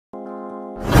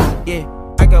Yeah,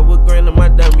 I got what grand on my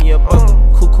dummy up.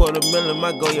 Cool $250,000,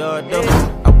 my go yard though.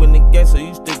 I win the game, so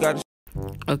you still gotta.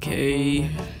 Okay,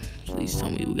 please tell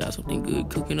me we got something good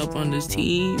cooking up on this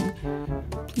team.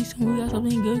 Please tell me we got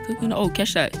something good cooking. Oh,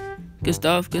 catch that. Good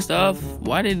stuff, good stuff.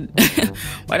 Why did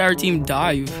our team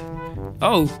dive?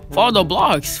 Oh, follow the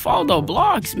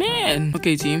blocks, man.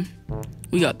 Okay, team,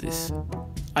 we got this.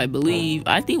 I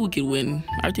think we could win.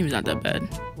 Our team's not that bad.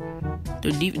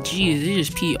 Their defense, geez, they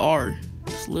just PR.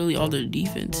 It's literally all their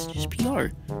defense, just PR.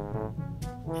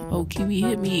 Oh, Kiwi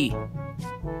hit me.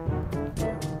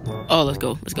 Oh, let's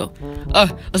go. Let's go. I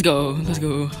was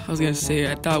gonna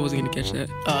say, I thought I wasn't gonna catch that.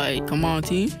 Alright, come on,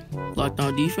 team.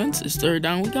 Lockdown defense. It's third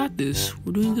down. We got this.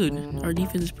 We're doing good. Our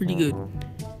defense is pretty good.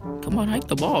 Come on, hike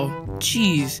the ball.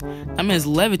 Jeez. That man's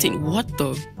levitating. What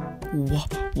the?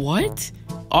 What?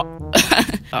 Oh.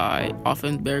 Alright,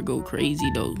 offense better go crazy,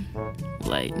 though.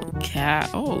 Like, no cap.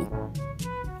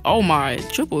 Oh my.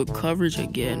 Triple coverage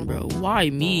again, bro. Why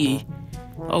me?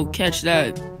 Oh, catch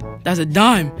that. That's a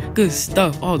dime. Good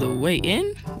stuff all the way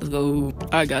in. Let's go. All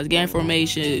right, guys, game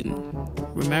formation.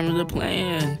 Remember the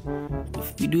plan.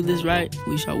 If we do this right,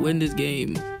 we shall win this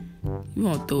game. You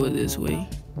won't throw it this way.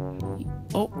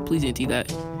 Oh, please didn't see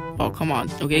that. Oh, come on.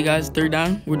 Okay, guys, third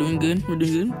down. We're doing good.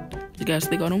 Just gotta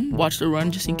stick on them. Watch the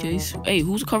run just in case. Hey,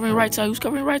 who's covering right side?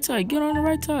 Get on the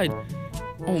right side.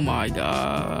 Oh my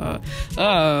god.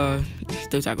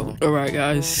 Still tackle. All right,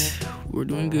 guys. We're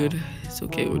doing good. It's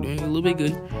okay. We're doing a little bit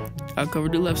good. I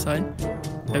covered the left side.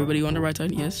 Everybody on the right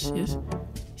side. Yes.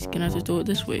 He's gonna have to throw it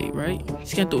this way, right?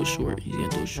 He's gonna throw it short.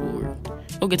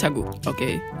 Okay, tackle.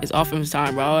 Okay, it's offense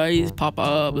time, guys. Pop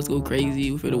up. Let's go crazy.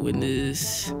 We're finna win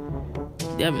this.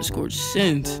 They haven't scored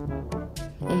since.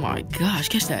 Oh my gosh,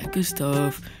 catch that. Good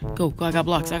stuff. Go. I got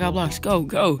blocks.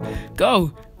 Go.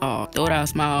 Oh, throw that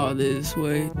smile this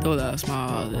way. Throw the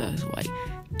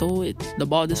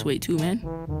ball this way too, man.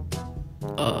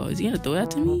 Is he gonna throw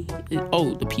that to me?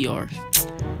 Oh, the PR.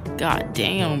 God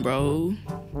damn, bro.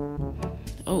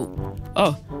 Oh,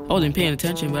 I wasn't paying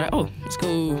attention, but let's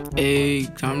go. Hey,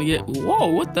 time to get. Whoa,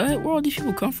 what the heck? Where all these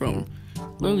people come from?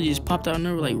 Literally just popped out and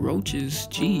there like roaches.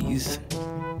 Jeez.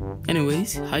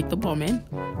 Anyways, hike the ball, man.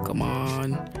 Come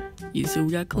on. You see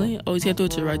we got Clint. Oh, he's gonna throw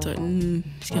it to the right side.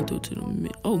 He's gonna throw it to the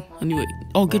mid. Oh, anyway.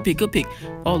 Oh, good pick.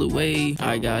 All the way. All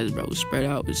right, guys, bro. Spread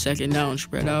out. It's second down.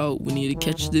 Spread out. We need to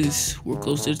catch this. We're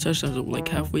close to the touchdown, so we're like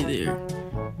halfway there.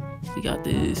 We got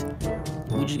this.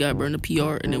 We just gotta burn the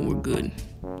PR, and then we're good.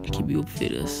 Keep you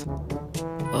fit us.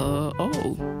 Oh,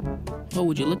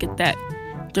 would you look at that?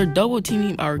 They're double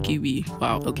teaming our QB.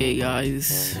 Wow. Okay,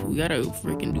 guys, we gotta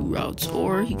freaking do routes,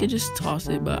 or he could just toss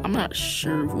it, but I'm not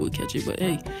sure if we'll catch it. But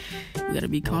hey, we gotta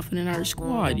be confident in our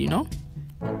squad, you know.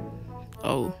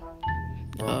 Oh,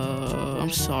 I'm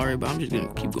sorry, but I'm just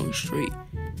gonna keep going straight.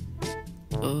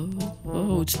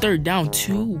 Oh, it's third down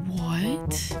too.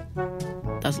 What?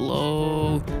 That's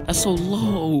low. That's so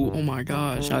low. Oh my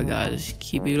gosh. All right, guys,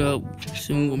 keep it up.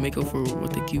 Soon we'll make up for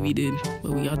what the QB did.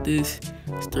 But we got this.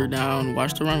 It's third down.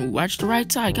 Watch the run. Watch the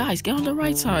right side, guys. Get on the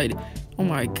right side. Oh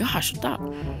my gosh. Stop.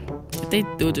 If they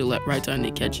throw it to the right side and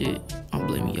they catch it, I'm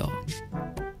blaming y'all.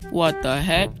 What the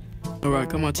heck? All right,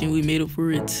 come on, team. We made up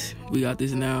for it. We got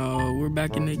this now. We're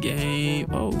back in the game.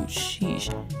 Oh,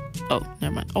 sheesh. Oh,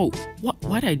 never mind. Oh, what?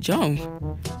 Why'd I jump?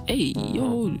 Hey,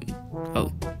 yo.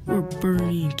 Oh, we're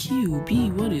burning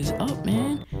QB. What is up,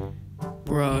 man?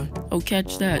 Bruh. Oh,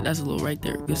 catch that. That's a little right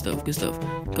there. Good stuff.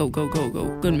 Go.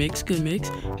 Good mix.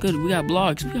 Good. We got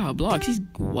blocks. He's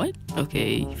what?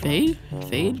 Okay, fade,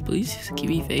 please.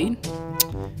 QB, fade.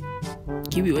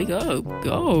 QB, wake up.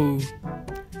 Go.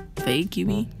 Fade,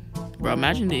 QB. Bro,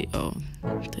 imagine they. Oh,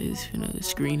 they just finna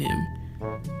screen him.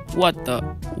 What the?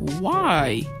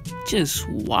 Why? Just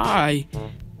why?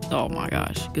 Oh my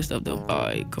gosh. Good stuff though.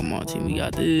 Alright, come on, team. We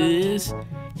got this.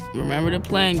 Remember the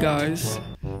plan, guys.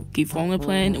 Keep following the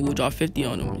plan and we'll drop 50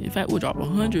 on them. In fact, we'll drop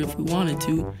 100 if we wanted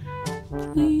to.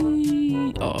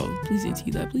 Please. Oh, please didn't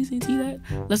see that.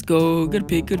 Let's go. Good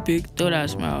pick. Throw that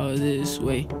smile this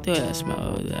way. Throw that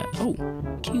smile that. Oh,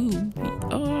 QB.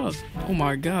 Oh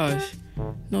my gosh.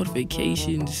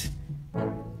 Notifications.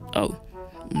 Oh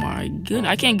my goodness.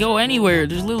 I can't go anywhere.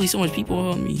 There's literally so much people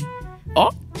on me.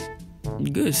 Oh.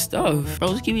 Good stuff.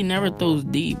 Bro, this QB never throws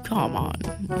deep. Come on.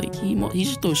 Like, he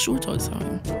just throws shorts all the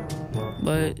time.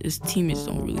 But his teammates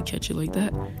don't really catch it like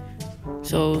that.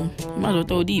 So, you might as well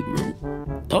throw deep, bro.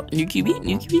 Oh, new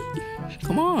QB.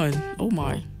 Come on. Oh,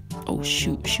 my. Oh,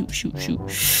 shoot. The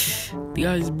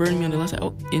guy's burning me on the left side.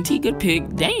 Oh, NT, good pick.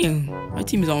 Damn. My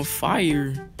team is on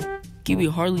fire. QB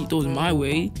hardly throws my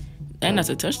way. And that's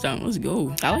a touchdown. Let's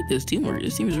go. I like this teamwork.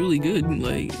 This team is really good.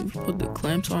 Like, put the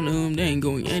clamps on them. They ain't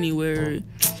going anywhere.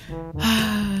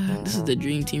 This is the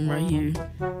dream team right here.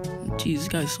 Jeez, this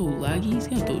guy's so laggy. He's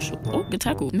gonna throw a shot. Oh, good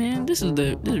tackle. Man, this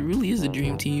really is the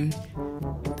dream team.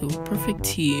 The perfect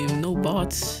team. No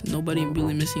bots. Nobody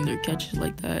really missing their catches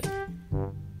like that.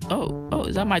 Oh,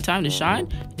 is that my time to shine?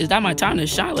 Is that my time to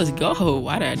shine? Let's go.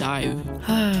 Why did I dive?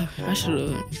 I should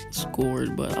have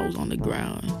scored, but I was on the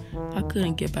ground. I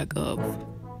couldn't get back up.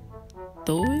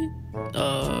 Throw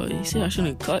it? He said I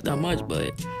shouldn't cut that much,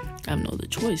 but I have no other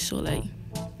choice. So, like,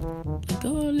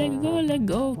 let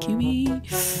go,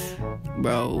 QB.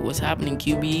 Bro, what's happening,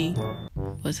 QB?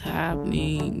 What's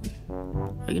happening?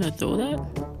 Are you gonna throw that?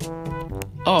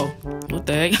 Oh, what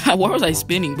the heck? Why was I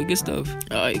spinning? But good stuff.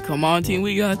 Alright, come on, team.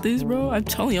 We got this, bro. I'm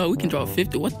telling y'all, we can drop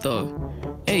 50. What the?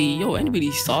 Hey, yo,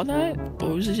 anybody saw that?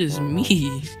 Or was it just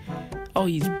me? Oh,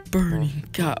 he's burning.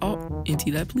 God, oh,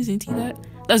 NT that. Please NT that.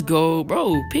 Let's go,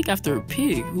 bro. Pick after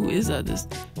pick. Who is that? I'm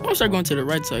gonna start going to the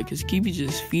right side because QB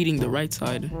just feeding the right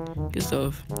side. Good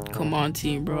stuff. Come on,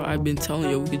 team, bro. I've been telling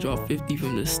you we could drop 50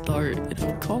 from the start. And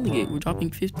I'm calling it. We're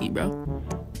dropping 50, bro.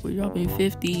 We're dropping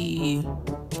 50.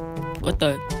 What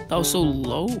the? That was so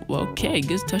low? Well, okay,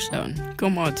 good touchdown.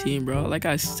 Come on, team, bro. Like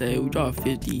I said, we dropped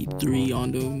 53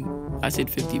 on them. I said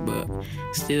 50, but we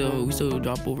still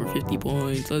drop over 50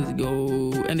 points. Let's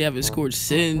go. And they haven't scored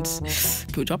since.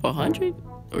 Can we drop 100?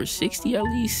 Or 60 at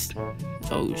least?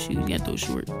 Oh, shoot, he's gonna throw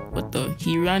short. What the?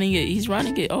 He's running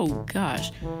it. Oh,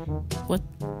 gosh. What?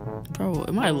 Bro,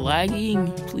 am I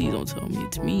lagging? Please don't tell me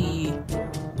it's me.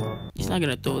 He's not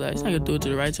gonna throw that. He's not gonna throw it to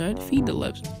the right side. Feed the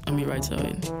right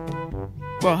side.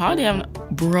 Bro, how they have...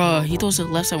 Bruh, he throws to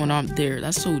the left side when I'm there.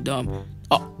 That's so dumb.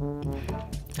 Oh.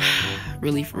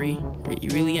 Really free? You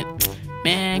really...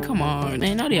 Man, come on.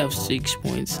 Man, now they have 6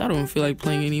 points. I don't feel like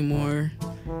playing anymore.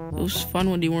 It was fun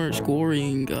when they weren't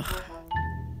scoring. Ugh.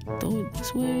 Throw it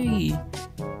this way.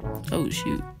 Oh,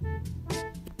 shoot.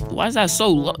 Why is that so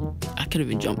low? I could have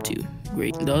been jumped to.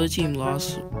 Great. The other team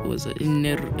lost was a...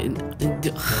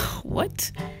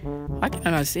 What? Why can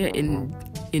I not say it?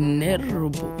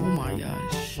 Inedible. Oh my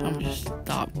gosh. I'm just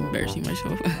stop embarrassing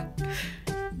myself.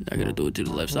 Not gonna throw it to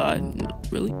the left side.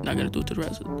 Really? Not gonna throw it to the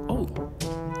right side. Oh.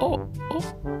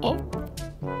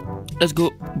 Let's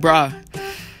go. Bruh.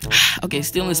 Okay,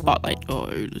 still in the spotlight. Oh,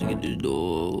 let's get this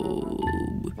dog.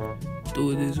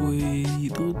 Throw it this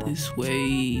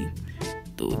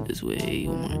way.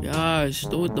 Oh my gosh.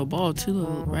 Throw the ball to the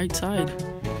right side.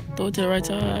 Let's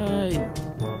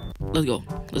go.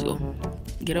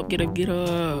 Get up.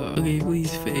 Okay,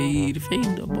 please fade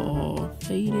the ball.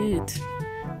 Fade it.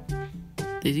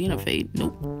 Is he gonna fade?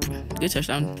 Nope. Good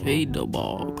touchdown. Fade the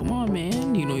ball. Come on,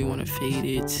 man. You know you wanna fade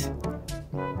it.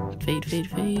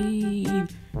 Fade.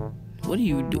 What do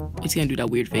you do? It's gonna do that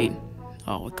weird fade.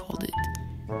 Oh, I called it.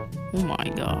 Oh my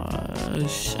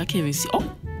gosh. I can't even see. Oh,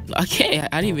 okay.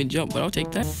 I didn't even jump, but I'll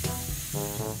take that.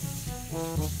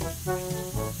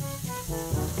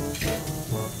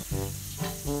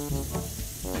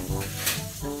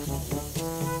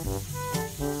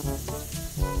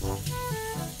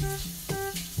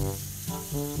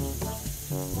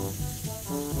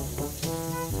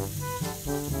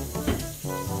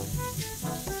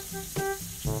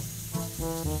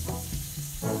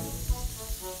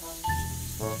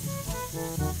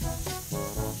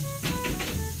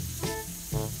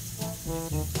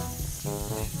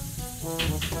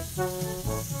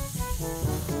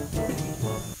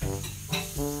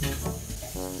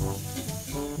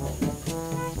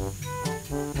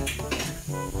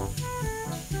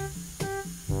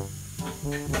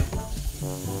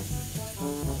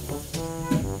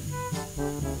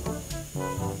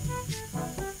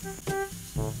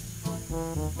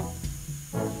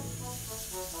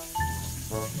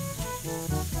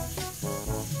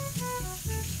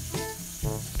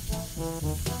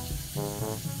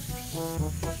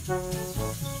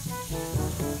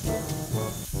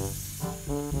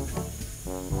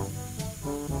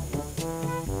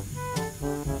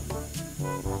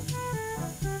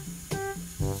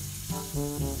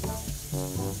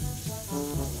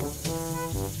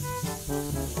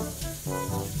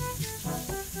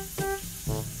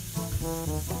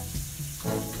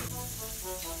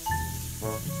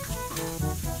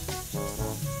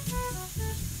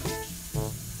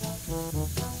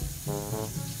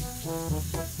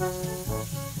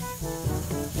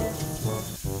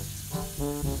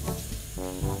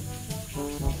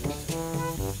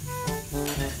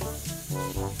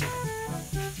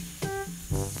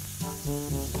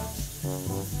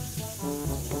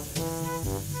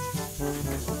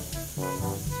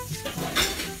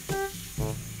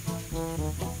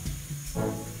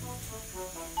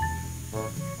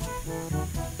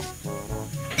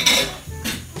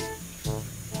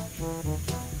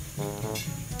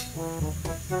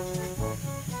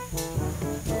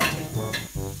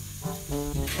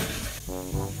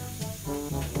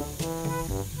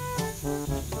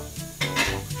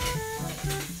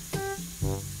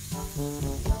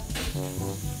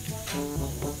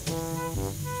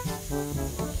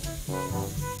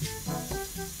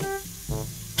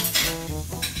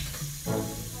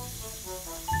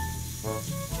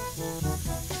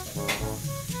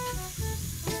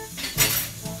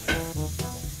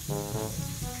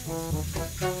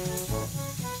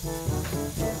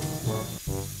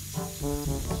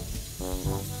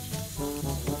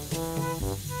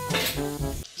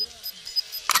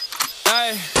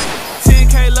 Ay,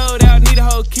 10K load out, need a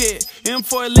whole kit.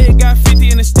 M4 lit, got 50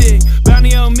 in a stick.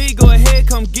 Bounty on me, go ahead,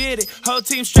 come get it. Whole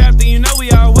team strapped, and you know we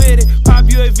all with it. Pop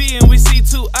UAV and we see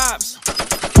 2 ops.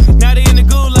 Now they in the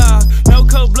gulag. No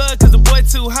cold blood, cause the boy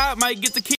too hot, might get the key.